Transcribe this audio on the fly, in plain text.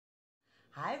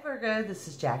Hi Virgo, this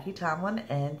is Jackie Tomlin,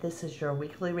 and this is your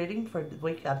weekly reading for the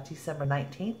week of December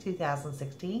 19th,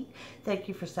 2016. Thank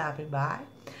you for stopping by.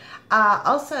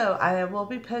 Also, I will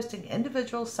be posting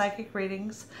individual psychic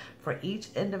readings for each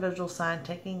individual sign,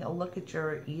 taking a look at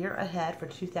your year ahead for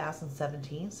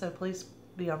 2017, so please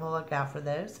be on the lookout for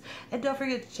those. And don't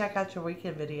forget to check out your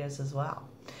weekend videos as well.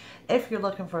 If you're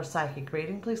looking for a psychic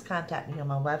reading, please contact me on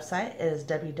my website. It is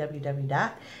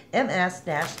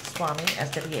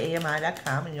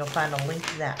www.ms-swami.com, and you'll find a link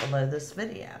to that below this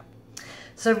video.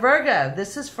 So Virgo,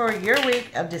 this is for your week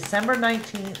of December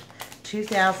 19th,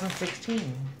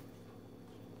 2016.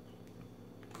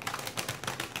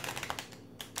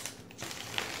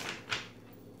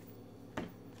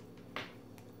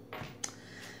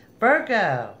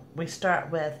 Virgo, we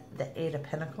start with the Eight of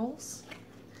Pentacles,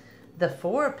 the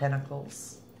Four of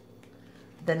Pentacles,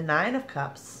 the Nine of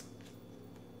Cups,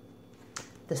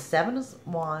 the Seven of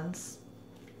Wands,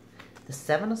 the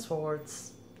Seven of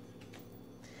Swords,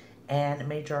 and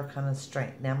Major Arcana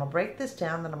Strength. Now, I'm going to break this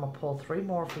down, then I'm going to pull three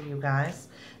more for you guys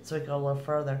so we go a little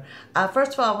further.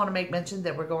 First of all, I want to make mention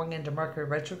that we're going into Mercury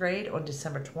retrograde on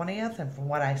December 20th, and from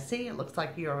what I see, it looks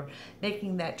like you're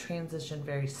making that transition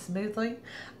very smoothly.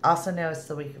 Also know it's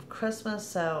the week of Christmas,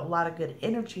 so a lot of good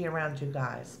energy around you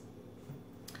guys.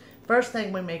 First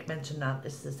thing we make mention of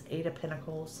is this Eight of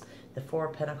Pentacles, the Four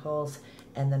of Pentacles,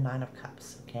 and the Nine of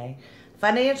Cups, okay?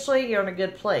 Financially, you're in a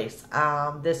good place.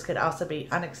 This could also be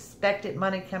unexpected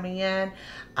money coming in,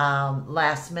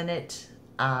 last minute,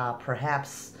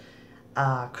 perhaps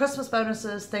Christmas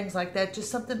bonuses, things like that. Just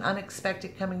something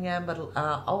unexpected coming in, but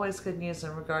always good news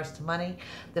in regards to money.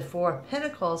 The Four of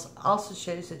Pentacles also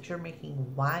shows that you're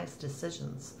making wise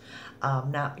decisions,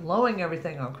 not blowing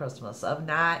everything on Christmas, of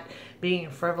not being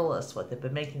frivolous with it,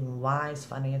 but making wise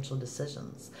financial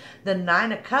decisions. The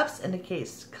Nine of Cups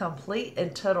indicates complete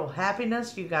and total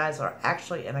happiness. You guys are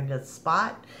actually in a good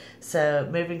spot, so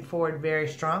moving forward very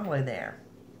strongly there.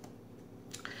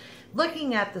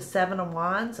 Looking at the Seven of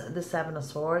Wands, the Seven of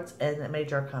Swords, and the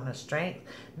Major Arcana Strength.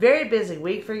 Very busy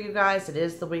week for you guys. It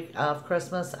is the week of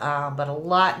Christmas, but a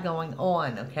lot going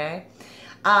on, okay?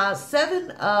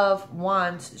 Seven of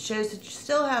Wands shows that you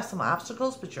still have some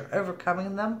obstacles, but you're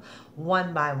overcoming them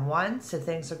one by one, so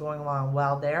things are going along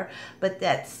well there. But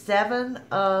that Seven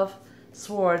of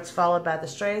Swords followed by the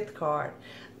Strength card.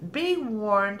 Be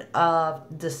warned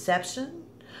of deception,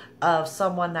 of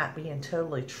someone not being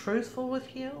totally truthful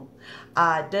with you.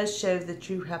 It does show that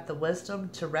you have the wisdom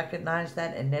to recognize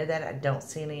that and know that. I don't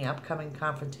see any upcoming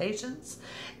confrontations.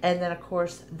 And then, of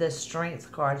course, the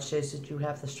Strength card shows that you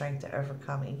have the strength to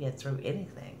overcome and get through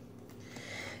anything.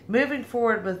 Moving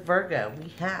forward with Virgo, we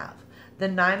have the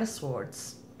Nine of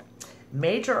Swords,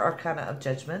 Major Arcana of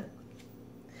Judgment,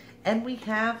 and we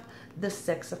have the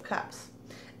Six of Cups.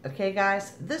 Okay,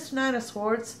 guys, this Nine of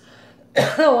Swords,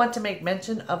 I want to make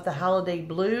mention of the holiday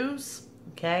blues,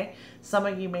 okay? Some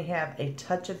of you may have a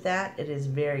touch of that. It is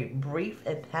very brief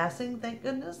and passing, thank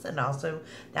goodness, and also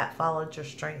that followed your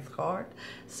Strength card.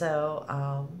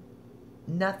 So,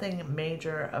 nothing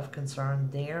major of concern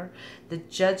there. The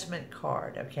Judgment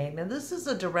card, okay? Now, this is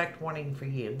a direct warning for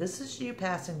you. This is you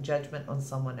passing judgment on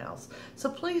someone else. So,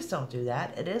 please don't do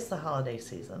that. It is the holiday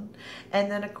season.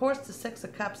 And then, of course, the Six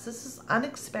of Cups. This is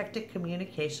unexpected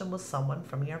communication with someone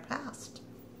from your past.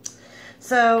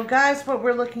 So, guys, what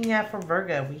we're looking at for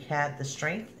Virgo, we had the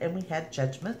Strength and we had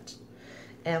Judgment.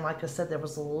 And like I said, there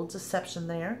was a little deception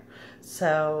there.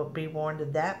 So be warned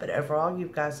of that. But overall, you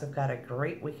guys have got a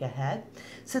great week ahead.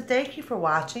 So thank you for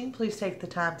watching. Please take the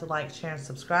time to like, share, and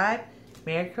subscribe.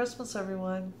 Merry Christmas,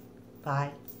 everyone.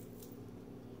 Bye.